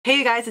Hey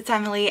you guys, it's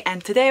Amélie,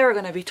 and today we're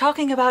going to be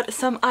talking about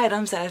some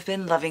items that I've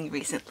been loving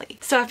recently.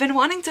 So I've been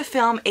wanting to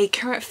film a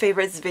current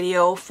favorites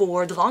video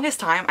for the longest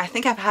time. I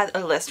think I've had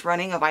a list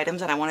running of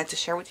items that I wanted to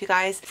share with you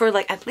guys for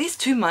like at least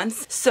 2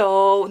 months.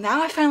 So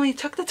now I finally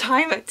took the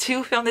time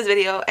to film this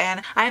video,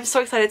 and I'm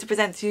so excited to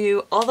present to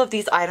you all of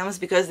these items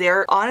because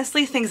they're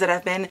honestly things that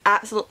I've been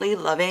absolutely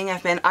loving.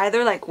 I've been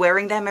either like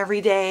wearing them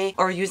every day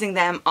or using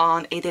them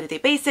on a day-to-day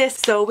basis.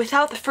 So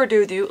without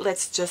further ado,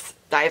 let's just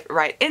dive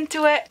right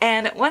into it.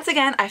 And once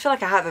again, I feel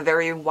like I have a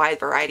very wide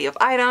variety of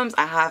items.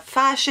 I have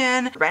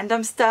fashion,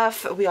 random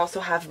stuff. We also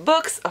have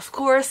books, of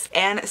course,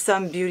 and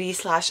some beauty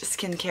slash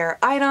skincare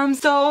items.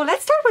 So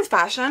let's start with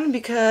fashion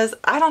because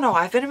I don't know,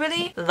 I've been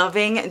really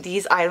loving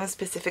these items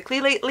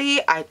specifically lately.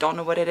 I don't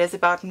know what it is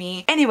about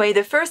me. Anyway,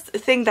 the first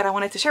thing that I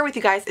wanted to share with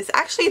you guys is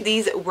actually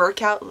these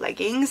workout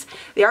leggings.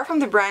 They are from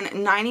the brand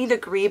 90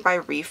 Degree by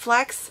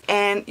Reflex.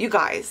 And you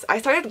guys, I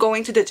started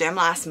going to the gym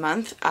last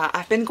month.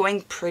 I've been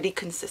going pretty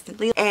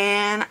consistently,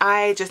 and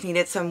I just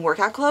needed some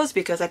workout clothes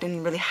because I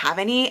didn't really have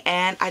any,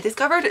 and I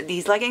discovered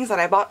these leggings that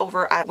I bought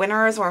over at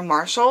Winners or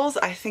Marshalls.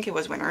 I think it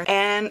was Winners.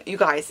 And you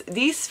guys,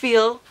 these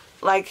feel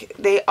like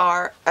they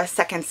are a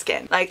second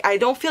skin. Like, I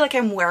don't feel like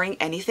I'm wearing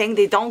anything.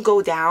 They don't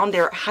go down.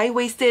 They're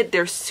high-waisted.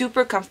 They're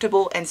super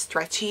comfortable and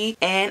stretchy,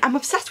 and I'm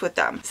obsessed with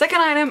them.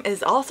 Second item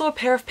is also a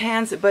pair of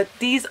pants, but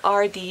these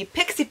are the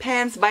Pixie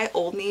pants by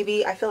Old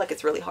Navy. I feel like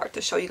it's really hard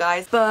to show you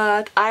guys,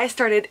 but I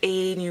started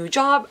a new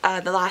job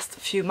the last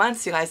few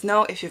months. You guys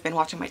know if you've been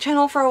watching my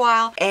channel for a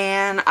while,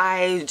 and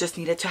I just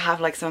needed to have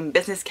like some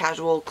business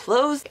casual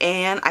clothes,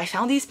 and I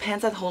found these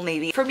pants at Old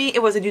Navy. For me,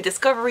 it was a new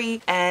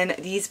discovery, and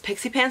these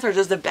Pixie pants are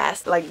just the best.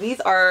 Like, these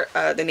are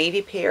the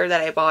navy pair that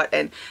I bought,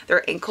 and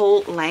they're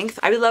ankle length.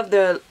 I really love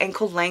the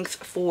ankle length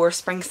for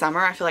spring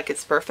summer. I feel like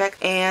it's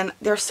perfect, and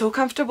they're so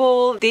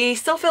comfortable. They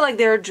still feel like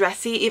they're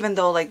dressy even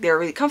though like they're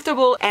really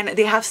comfortable, and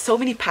they have so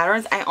many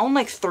patterns. I own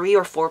like 3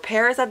 or 4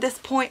 pairs at this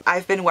point.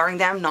 I've been wearing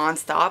them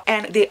non-stop,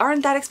 and they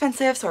aren't that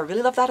expensive, so I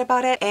really love that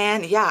about it.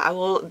 And yeah, I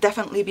will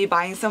definitely be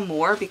buying some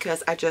more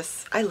because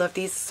I love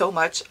these so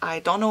much.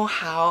 I don't know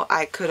how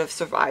I could have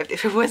survived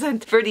if it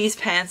wasn't for these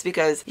pants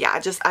because yeah,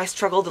 I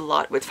struggled a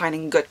lot with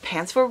finding good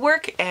pants for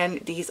work, and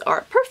these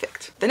are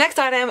perfect. The next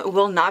item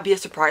will not be a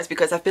surprise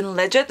because I've been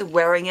legit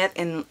wearing it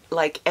in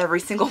like every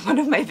single one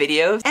of my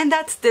videos, and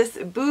that's this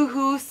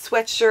Boohoo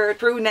sweatshirt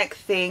crew neck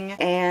thing,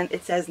 and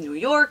it says New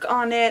York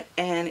on it,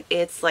 and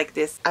it's like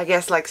this, I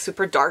guess, like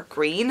super dark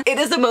green. It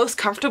is the most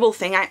comfortable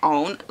thing I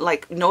own,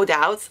 like no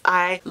doubts.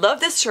 I love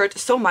this shirt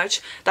so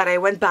much that I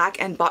went back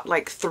and bought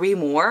like 3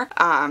 more.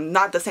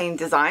 Not the same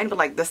design, but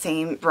like the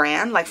same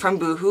brand, like from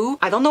Boohoo.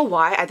 I don't know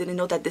why I didn't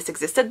know that this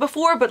existed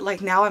before, but like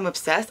now I'm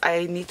obsessed.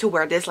 I need to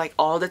wear this like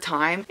all the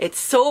time. It's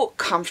so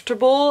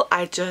comfortable.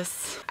 I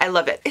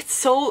love it. It's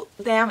so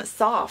damn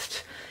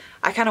soft.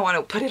 I kind of want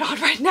to put it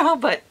on right now,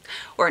 but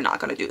we're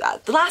not going to do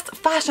that. The last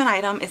fashion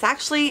item is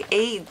actually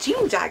a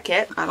jean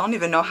jacket. I don't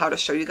even know how to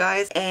show you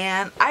guys,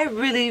 and I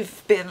really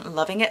have been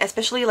loving it,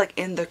 especially like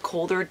in the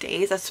colder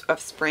days of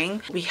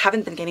spring. We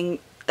haven't been getting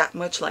that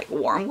much like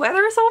warm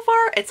weather so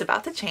far. It's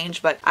about to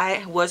change, but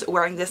I was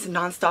wearing this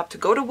non-stop to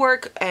go to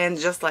work and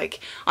just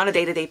like on a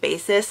day-to-day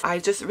basis. I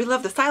just really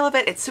love the style of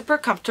it. It's super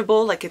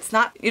comfortable. Like, it's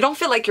not, you don't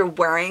feel like you're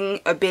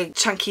wearing a big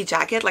chunky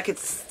jacket. Like,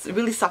 it's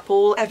really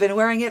supple. I've been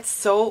wearing it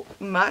so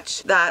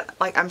much that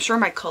like I'm sure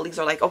my colleagues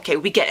are like, okay,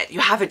 we get it, you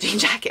have a jean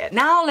jacket.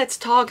 Now let's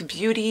talk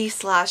beauty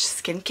slash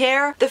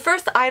skincare. The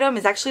first item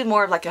is actually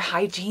more of like a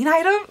hygiene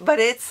item, but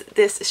it's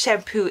this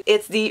shampoo.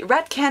 It's the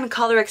Redken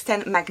Color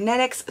Extend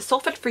Magnetics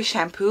sulfate-free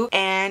shampoo.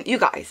 And you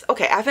guys,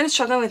 okay, I've been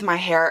struggling with my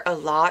hair a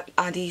lot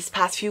these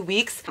past few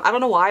weeks. I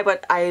don't know why,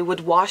 but I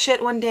would wash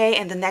it one day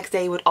and the next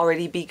day it would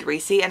already be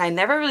greasy, and I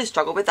never really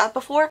struggled with that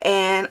before.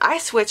 And I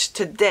switched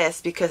to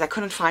this because I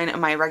couldn't find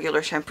my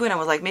regular shampoo, and I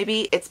was like,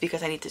 maybe it's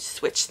because I need to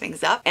switch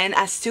things up. And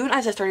as soon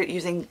as I started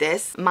using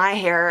this, my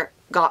hair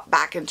got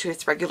back into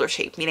its regular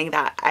shape, meaning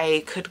that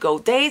I could go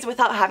days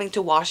without having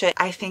to wash it.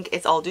 I think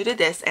it's all due to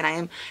this, and I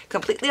am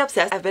completely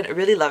obsessed. I've been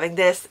really loving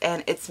this,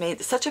 and it's made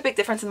such a big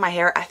difference in my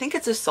hair. I think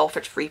it's a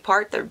sulfate-free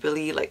part that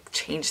really like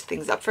changed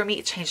things up for me.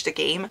 It changed the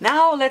game.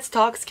 Now let's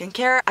talk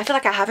skincare. I feel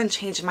like I haven't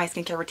changed my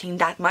skincare routine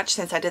that much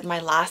since I did my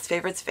last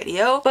favorites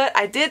video, but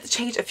I did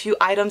change a few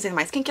items in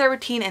my skincare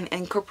routine and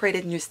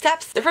incorporated new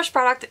steps. The first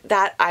product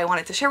that I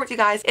wanted to share with you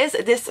guys is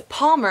this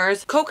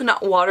Palmer's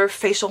Coconut Water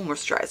Facial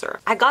Moisturizer.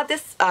 I got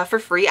this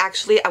for free.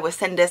 Actually, I was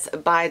sent this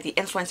by the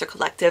Influencer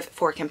Collective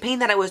for a campaign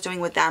that I was doing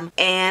with them,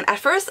 and at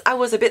first I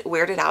was a bit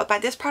weirded out by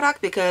this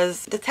product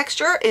because the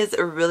texture is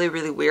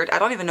really weird. I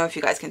don't even know if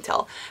you guys can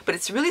tell, but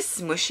it's really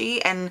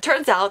smushy, and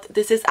turns out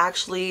this is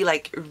actually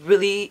like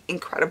really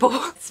incredible.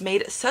 It's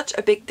made such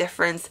a big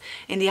difference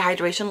in the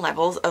hydration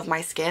levels of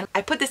my skin.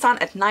 I put this on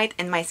at night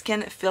and my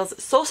skin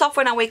feels so soft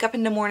when I wake up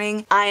in the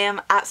morning. I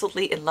am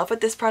absolutely in love with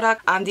this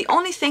product. The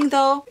only thing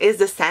though is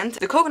the scent.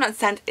 The coconut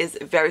scent is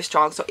very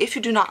strong, so if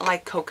you do not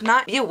like coconut,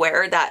 coconut. Be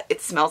aware that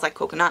it smells like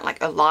coconut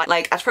like a lot.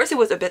 Like at first it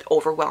was a bit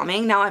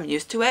overwhelming. Now I'm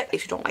used to it.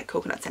 If you don't like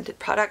coconut scented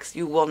products,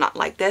 you will not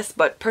like this,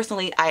 but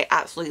personally I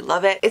absolutely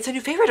love it. It's a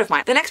new favorite of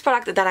mine. The next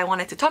product that I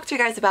wanted to talk to you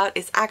guys about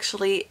is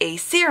actually a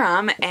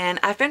serum, and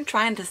I've been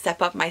trying to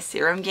step up my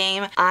serum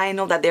game. I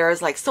know that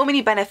there's like so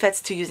many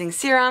benefits to using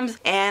serums,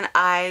 and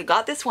I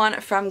got this one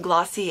from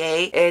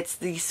Glossier. It's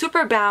the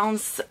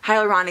Superbounce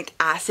hyaluronic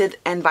acid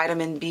and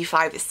vitamin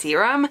B5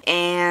 serum,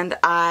 and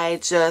I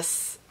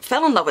just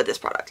fell in love with this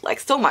product like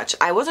so much.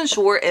 I wasn't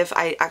sure if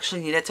I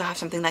actually needed to have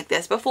something like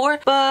this before,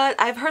 but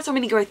I've heard so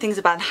many great things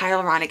about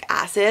hyaluronic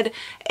acid,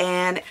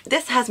 and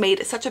this has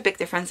made such a big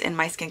difference in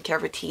my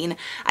skincare routine.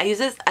 I use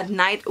this at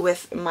night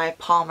with my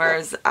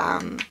Palmer's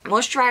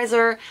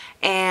moisturizer,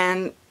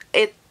 and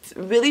it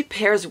really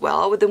pairs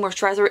well with the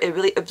moisturizer. It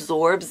really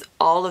absorbs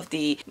all of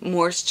the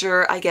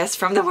moisture, I guess,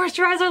 from the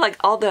moisturizer, like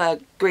all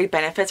the great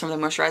benefits from the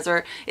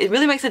moisturizer. It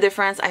really makes a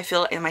difference, I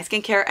feel, in my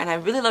skincare, and I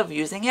really love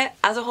using it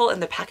as a whole,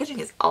 and the packaging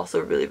is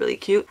also really, really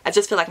cute. I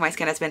just feel like my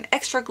skin has been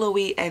extra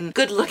glowy and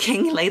good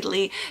looking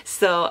lately,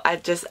 so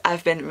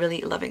I've been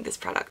really loving this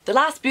product. The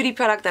last beauty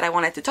product that I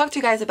wanted to talk to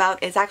you guys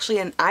about is actually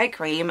an eye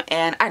cream,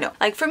 and I know,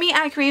 like for me,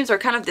 eye creams are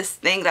kind of this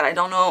thing that I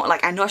don't know,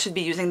 like I know I should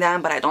be using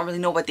them, but I don't really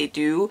know what they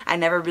do. I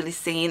never really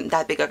seen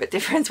that big of a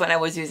difference when I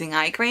was using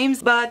eye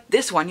creams, but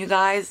this one, you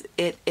guys,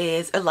 it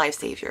is a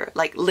lifesaver,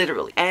 like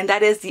literally, and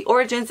that is the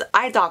Origins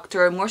Eye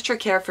Doctor Moisture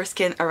Care for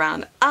Skin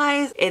Around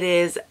Eyes. It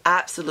is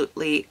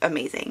absolutely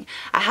amazing.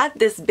 I had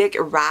this big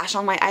rash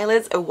on my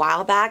eyelids a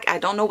while back. I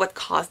don't know what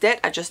caused it.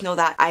 I just know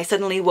that I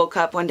suddenly woke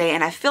up one day,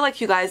 and I feel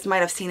like you guys might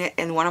have seen it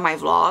in one of my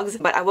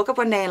vlogs, but I woke up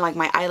one day and like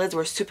my eyelids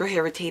were super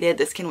irritated.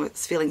 The skin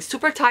was feeling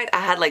super tight.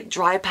 I had like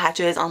dry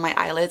patches on my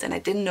eyelids, and I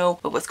didn't know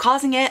what was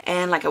causing it,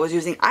 and like I was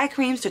using eye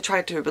creams to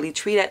try to really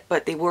treat it,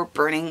 but they were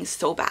burning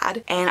so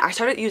bad. And I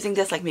started using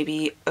this like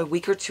maybe a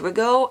week or two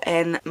ago,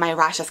 and my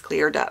rash has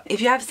cleared up.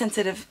 If you have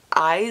sensitive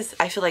eyes,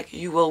 I feel like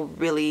you will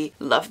really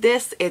love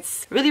this.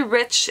 It's really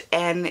rich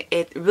and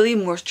it really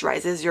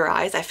moisturizes your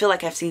eyes. I feel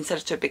like I've seen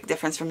such a big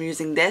difference from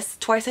using this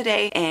twice a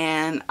day,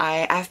 and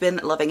I've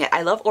been loving it.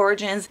 I love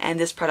Origins, and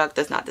this product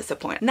does not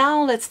disappoint.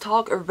 Now let's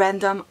talk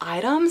random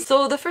items.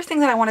 So the first thing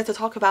that I wanted to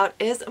talk about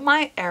is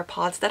my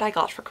AirPods that I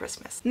got for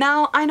Christmas.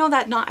 Now I know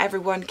that not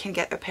everyone can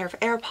get a pair of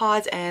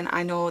AirPods, and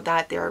I know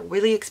that they're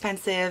really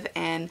expensive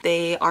and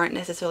they aren't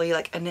necessarily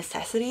like a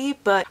necessity,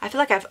 but I feel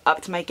like I've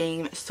upped my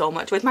game so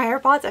much with my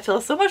AirPods. I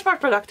feel so much more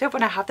productive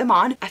when I have them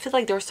on. I feel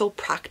like they're so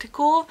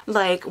practical.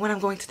 Like when I'm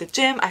going to the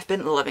gym, I've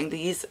been loving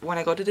these when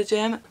I go to the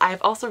gym.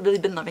 I've also really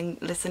been loving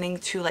listening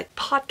to like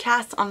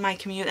podcasts on my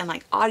commute and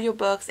like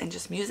audiobooks and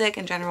just music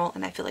in general,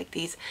 and I feel like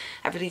these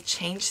have really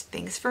changed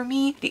things for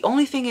me. The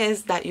only thing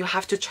is that you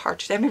have to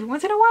charge them every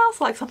once in a while,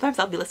 so like sometimes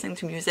I'll be listening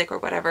to music or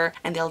whatever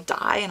and they'll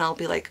die, and I'll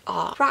be like,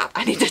 oh crap,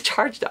 I need to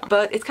charge them.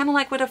 But it's kind of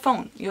like with a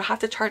phone, you have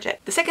to charge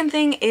it. The second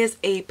thing is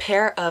a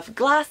pair of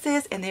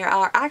glasses, and they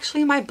are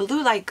actually my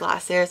blue light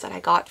glasses that I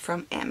got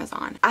from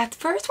Amazon. At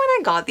first when I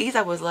got these,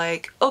 I was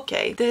like,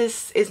 okay,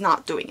 this is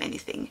not doing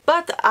anything.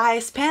 But I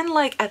spend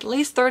like at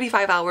least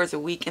 35 hours a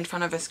week in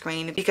front of a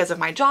screen because of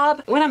my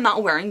job. When I'm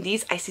not wearing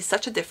these, I see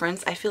such a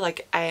difference. I feel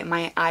like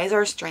my eyes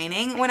are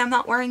straining when I'm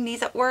not wearing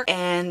these at work,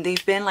 and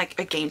they've been like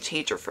a game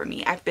changer for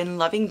me. I've been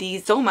loving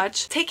these so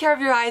much. Take care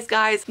of your eyes,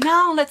 guys.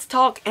 Now let's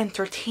talk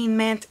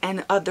entertainment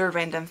and other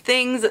random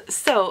things.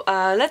 So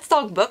let's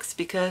talk books,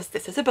 because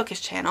this is a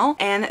bookish channel,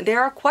 and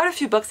there are quite a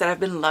few books that I've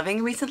been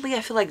loving recently.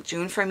 I feel like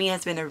June for me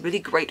has been a really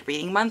great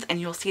reading month, and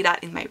you'll see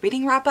that in my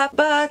reading wrap up.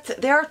 But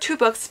there are two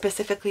books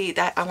specifically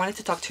that I wanted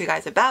to talk to you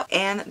guys about,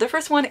 and the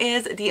first one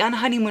is The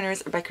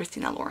Unhoneymooners by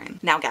Christina Lauren.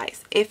 Now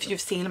guys, if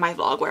you've seen my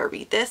vlog where I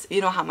read this, you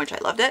know how much I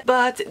loved it.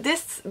 But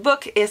this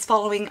book is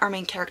following our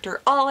main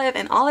character Olive,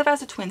 and Olive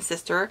has a twin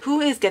sister who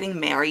is getting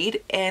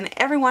married, and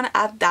everyone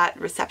at that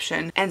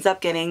reception ends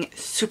up getting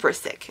super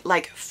sick,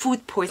 like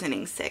food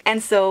poisoning sick.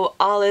 And so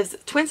Olive's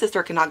twin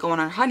sister cannot go on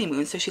her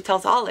honeymoon, so she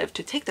tells Olive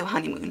to take the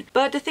honeymoon.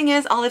 But the thing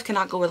is, Olive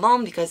cannot go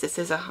alone because this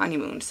is a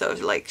honeymoon, so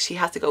like she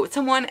has to go with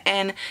someone,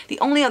 and the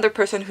only other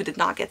person who did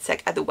not get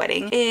sick at the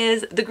wedding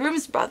is the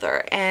groom's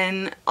brother,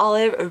 and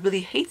Olive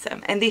really hates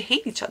him, and they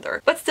hate each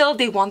other. But still,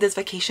 they want this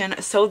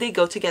vacation, so they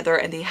go together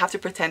and they have to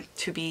pretend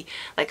to be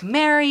like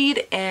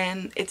married,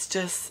 and it's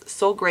just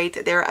so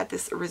great. They're at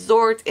this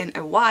resort in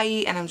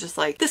Hawaii, and I'm just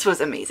like, this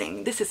was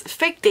amazing. This is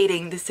fake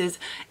dating. This is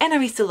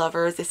enemies to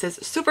lovers. This is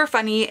super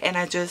funny, and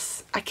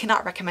I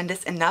cannot recommend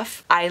this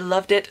enough. I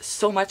loved it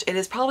so much. It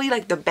is probably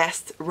like the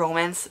best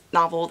romance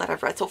novel that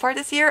I've read so far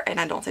this year, and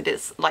I don't say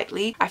this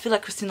lightly. I feel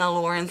like Christina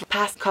Lauren's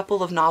past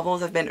couple of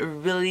novels have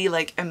been really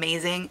like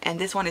amazing, and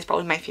this one is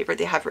probably my favorite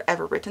they have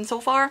ever written so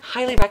far.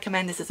 Highly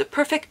recommend. This is a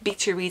perfect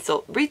beachy read,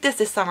 so read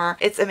this summer.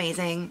 It's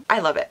amazing. I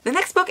love it. The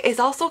next book is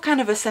also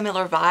kind of a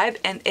similar vibe,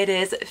 and it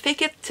is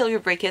Fake It Till You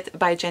Break It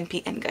by Jen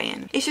P.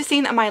 Nguyen. If you've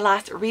seen my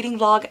last reading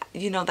vlog,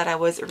 you know that I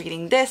was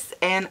reading this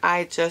and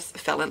I just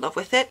fell in love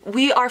with it.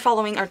 We are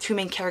following our two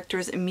main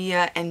characters,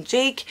 Mia and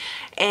Jake,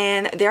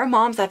 and their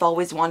moms have I've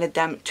always wanted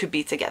them to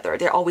be together.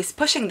 They're always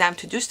pushing them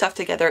to do stuff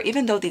together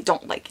even though they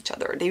don't like each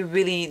other. They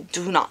really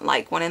do not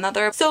like one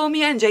another. So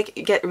Mia and Jake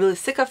get really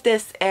sick of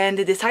this and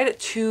they decided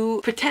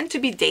to pretend to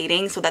be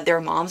dating so that their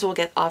moms will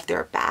get off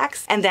their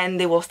backs, and then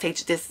they will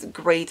stage this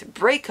great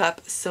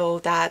breakup so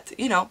that,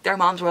 you know, their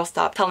moms will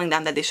stop telling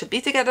them that they should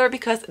be together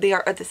because they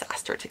are a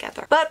disaster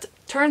together. But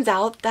turns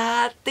out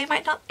that they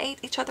might not hate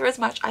each other as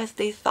much as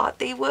they thought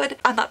they would.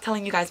 I'm not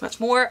telling you guys much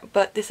more,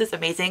 but this is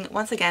amazing.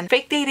 Once again,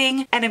 fake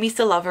dating, enemies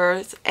to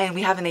lovers, and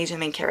we have an Asian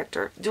main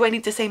character. Do I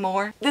need to say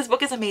more? This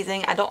book is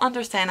amazing. I don't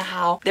understand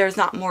how there's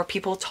not more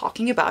people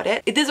talking about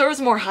it. It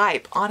deserves more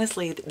hype.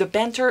 Honestly, the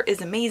banter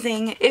is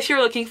amazing. If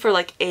you're looking for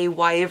like a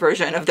YA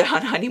version of the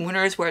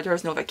Honeymooners where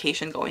there's no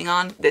vacation going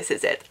on, this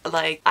is it.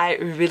 Like, I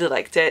really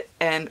liked it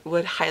and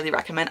would highly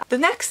recommend. The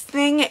next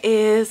thing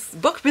is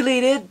book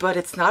related, but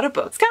it's not a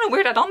book. It's kind of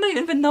weird. I don't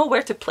even know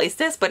where to place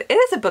this, but it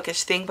is a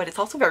bookish thing, but it's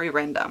also very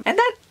random. And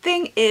that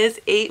thing is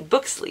a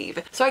book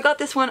sleeve. So I got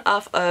this one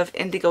off of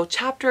Indigo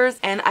Chapters,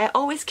 and I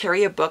always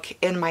carry a book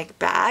in my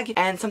bag,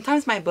 and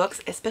sometimes my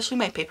books, especially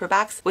my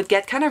paperbacks, would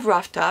get kind of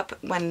roughed up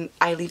when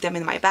I leave them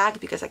in my bag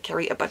because I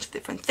carry a bunch of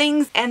different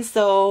things. And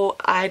so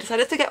I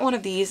decided to get one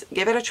of these,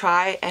 give it a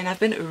try, and I've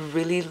been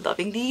really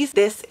loving these.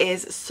 This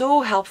is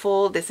so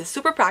helpful. This is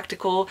super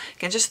practical. You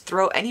can just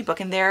throw any book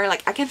in there.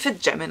 Like, I can fit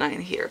Gemini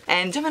in here,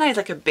 and Gemini is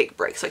like a big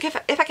break. So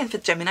if I can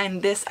fit Gemini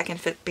in this, I can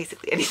fit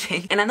basically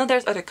anything. And I know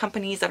there's other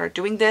companies that are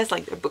doing this,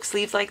 like book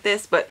sleeves like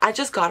this, but I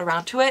just got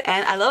around to it,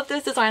 and I love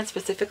this design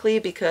specifically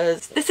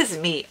because this is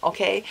me,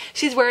 okay?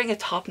 She's wearing a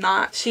top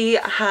knot. She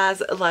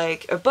has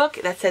like a book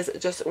that says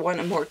just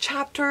one more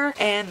chapter,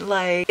 and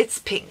like, it's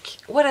pink.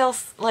 What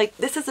else? Like,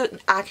 this is an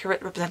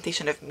accurate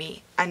representation of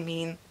me. I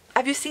mean,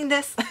 have you seen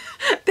this?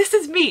 This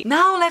is me.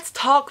 Now let's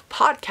talk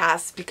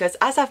podcasts, because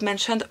as I've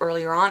mentioned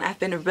earlier on, I've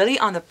been really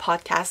on the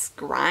podcast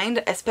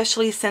grind,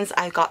 especially since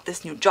I got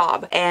this new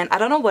job. And I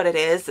don't know what it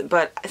is,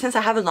 but since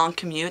I have a long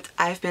commute,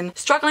 I've been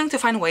struggling to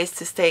find ways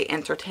to stay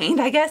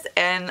entertained, I guess,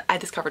 and I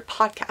discovered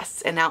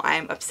podcasts, and now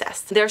I'm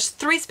obsessed. There's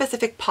 3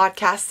 specific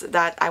podcasts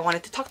that I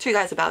wanted to talk to you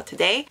guys about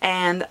today,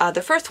 and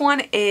the first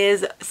one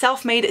is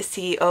Self-Made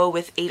CEO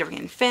with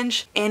Adrienne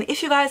Finch. And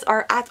if you guys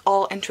are at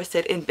all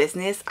interested in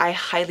business, I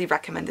highly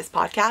recommend this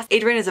podcast.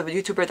 Adrienne is a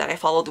YouTuber that I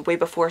followed way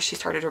before she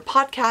started her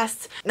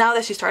podcast. Now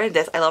that she started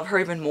this, I love her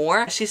even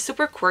more. She's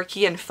super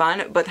quirky and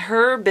fun, but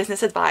her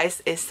business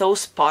advice is so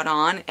spot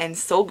on and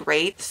so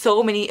great.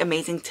 So many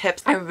amazing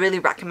tips. I really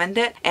recommend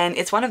it. And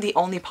it's one of the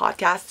only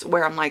podcasts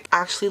where I'm like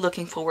actually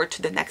looking forward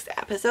to the next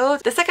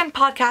episode. The second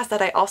podcast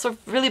that I also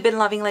really been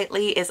loving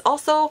lately is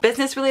also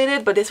business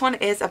related, but this one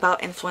is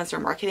about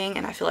influencer marketing,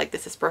 and I feel like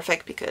this is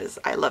perfect because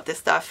I love this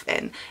stuff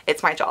and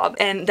it's my job.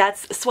 And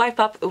that's Swipe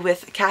Up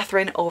with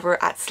Catherine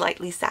over at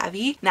Slightly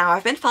Savvy. Now,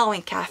 I've been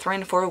following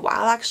Catherine for a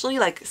while, actually,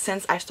 like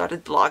since I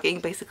started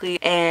blogging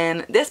basically,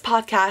 and this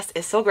podcast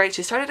is so great.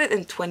 She started it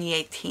in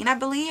 2018, I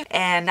believe,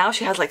 and now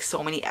she has like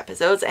so many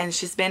episodes, and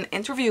she's been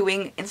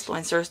interviewing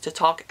influencers to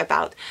talk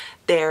about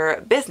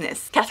their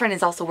business. Catherine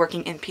is also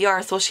working in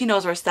PR, so she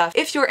knows her stuff.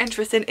 If you're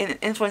interested in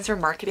influencer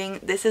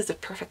marketing, this is the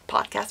perfect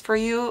podcast for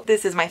you.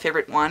 This is my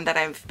favorite one that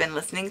I've been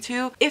listening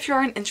to. If you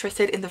aren't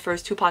interested in the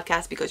first 2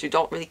 podcasts because you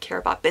don't really care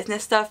about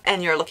business stuff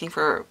and you're looking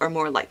for a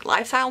more like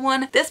lifestyle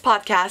one, this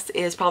podcast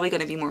is probably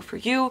going to be more for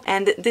you.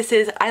 And this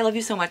is I Love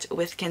You So Much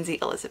with Kinsey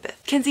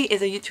Elizabeth. Kinsey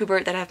is a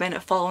YouTuber that I've been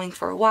following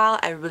for a while.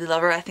 I really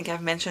love her. I think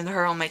I've mentioned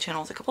her on my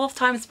channels a couple of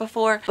times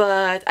before,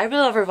 but I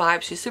really love her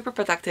vibe. She's super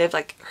productive.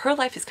 Like, her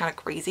life is kind of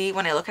crazy.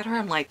 When I look at her,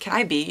 I'm like, can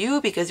I be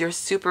you? Because you're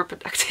super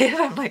productive.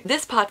 I'm like,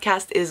 this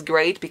podcast is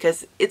great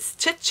because it's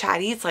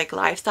chit-chatty. It's like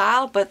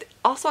lifestyle, but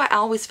also I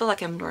always feel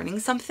like I'm learning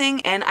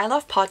something, and I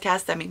love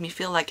podcasts that make me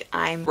feel like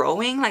I'm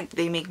growing. Like,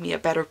 they make me a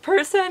better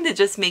person. They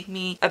just make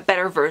me a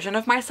better version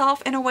of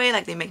myself in a way.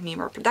 Like, they make me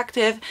more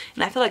productive,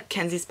 and I feel like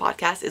Kenzie's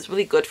podcast is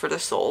really good for the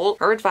soul.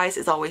 Her advice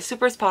is always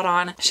super spot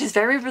on. She's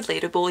very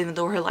relatable even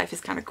though her life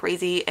is kind of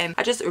crazy, and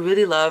I just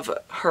really love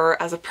her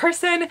as a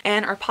person,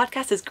 and her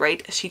podcast is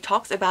great. She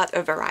talks about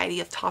a variety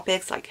of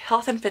topics like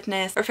health and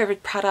fitness, her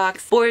favorite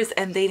products, boys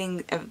and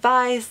dating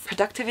advice,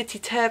 productivity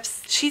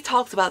tips. She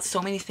talks about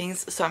so many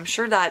things, so I'm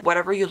sure that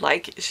whatever you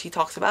like, she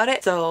talks about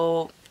it.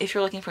 So if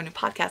you're looking for a new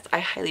podcast, I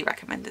highly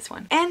recommend this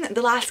one. And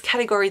the last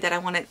category that I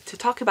wanted to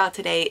talk about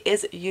today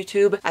is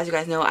YouTube. As you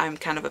guys know, I'm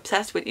kind of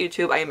obsessed with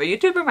YouTube. I am a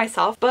YouTuber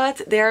myself,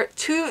 but there are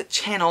 2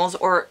 channels,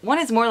 or one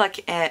is more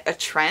like a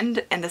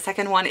trend, and the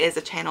second one is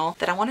a channel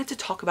that I wanted to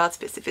talk about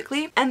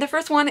specifically. And the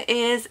first one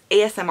is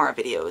ASMR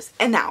videos.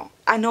 And now,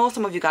 I know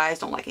some of you guys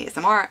don't like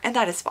ASMR, and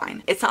that is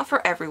fine. It's not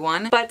for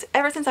everyone, but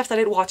ever since I've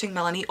started watching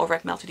Melanie over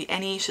at Mel to the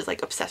Any, she's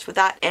like obsessed with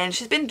that, and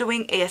she's been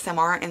doing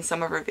ASMR in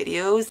some of her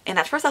videos, and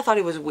at first I thought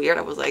it was weird.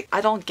 I was like,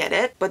 I don't get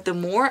it, but the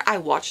more I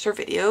watched her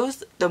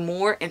videos, the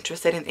more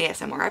interested in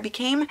ASMR I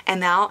became, and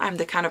now I'm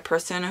the kind of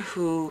person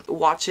who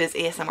watches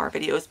ASMR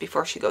videos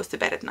before she goes to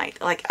bed at night.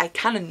 Like, I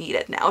kind of need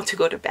it now to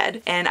go to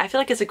bed, and I feel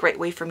like it's a great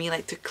way for me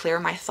like to clear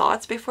my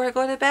thoughts before I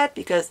go to bed,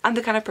 because I'm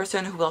the kind of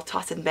person who will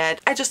toss in bed.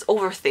 I just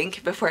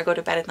overthink before I go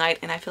to bed at night,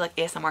 and I feel like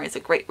ASMR is a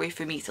great way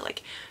for me to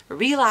like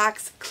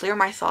relax, clear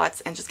my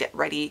thoughts, and just get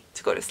ready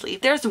to go to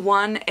sleep. There's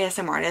one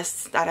ASMR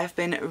artist that I've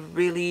been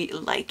really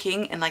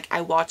liking, and like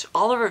I watch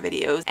all of her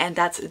videos, and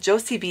that's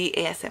Josie B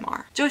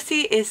ASMR.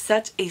 Josie is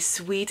such a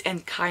sweet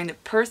and kind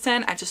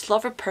person. I just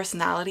love her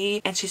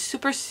personality, and she's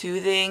super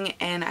soothing,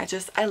 and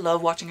I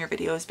love watching her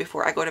videos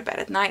before I go to bed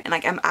at night, and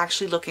like I'm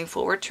actually looking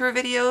forward to her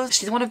videos.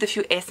 She's one of the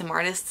few ASMR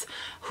artists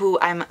who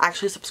I'm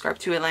actually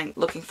subscribed to and like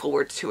looking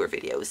forward to her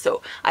videos.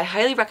 So I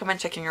highly recommend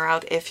checking her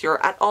out if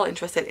you're at all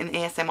interested in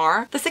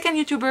ASMR. The second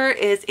YouTuber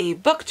is a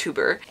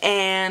booktuber,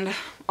 and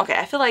okay,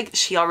 I feel like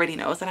she already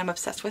knows that I'm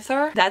obsessed with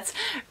her. That's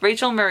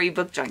Rachel Murray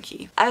Book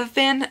Junkie. I've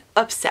been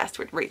obsessed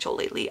with Rachel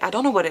lately. I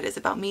don't know what it is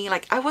about me.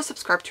 Like, I was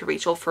subscribed to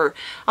Rachel for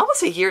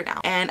almost a year now,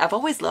 and I've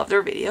always loved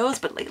her videos,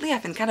 but lately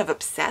I've been kind of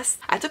obsessed.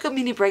 I took a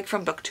mini break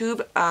from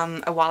BookTube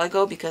a while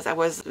ago because I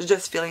was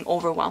just feeling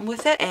overwhelmed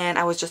with it, and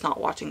I was just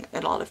not watching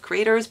a lot of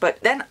creators.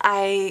 But then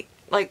I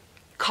like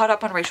caught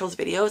up on Rachel's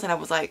videos, and I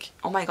was like,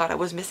 oh my god, I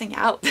was missing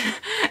out.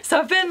 So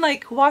I've been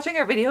like watching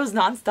her videos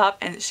nonstop,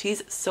 and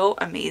she's so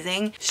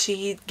amazing.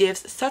 She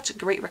gives such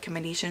great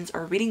recommendations.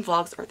 Her reading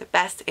vlogs are the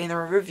best, and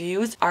her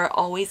reviews are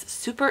always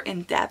super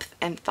in-depth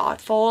and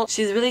thoughtful.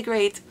 She's really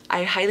great.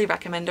 I highly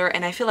recommend her,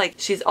 and I feel like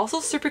she's also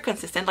super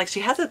consistent. Like, she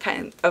has a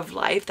kind of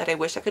life that I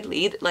wish I could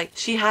lead. Like,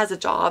 she has a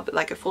job,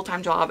 like a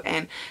full-time job,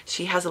 and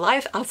she has a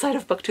life outside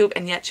of BookTube,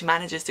 and yet she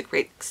manages to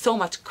create so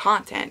much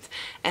content,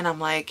 and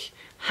I'm like,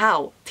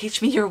 how?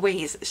 Teach me your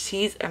ways.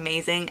 She's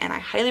amazing, and I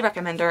highly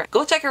recommend her.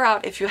 Go check her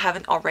out if you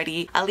haven't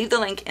already. I'll leave the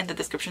link in the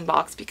description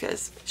box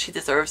because she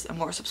deserves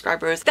more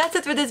subscribers. That's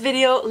it for this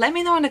video. Let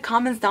me know in the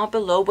comments down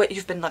below what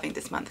you've been loving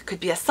this month. Could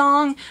be a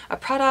song, a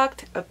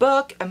product, a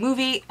book, a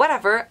movie,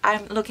 whatever.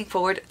 I'm looking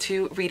forward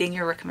to reading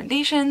your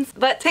recommendations.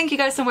 But thank you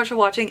guys so much for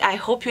watching. I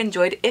hope you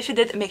enjoyed. If you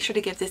did, make sure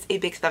to give this a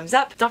big thumbs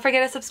up. Don't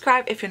forget to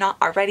subscribe if you're not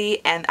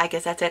already, and I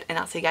guess that's it, and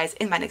I'll see you guys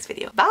in my next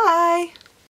video. Bye!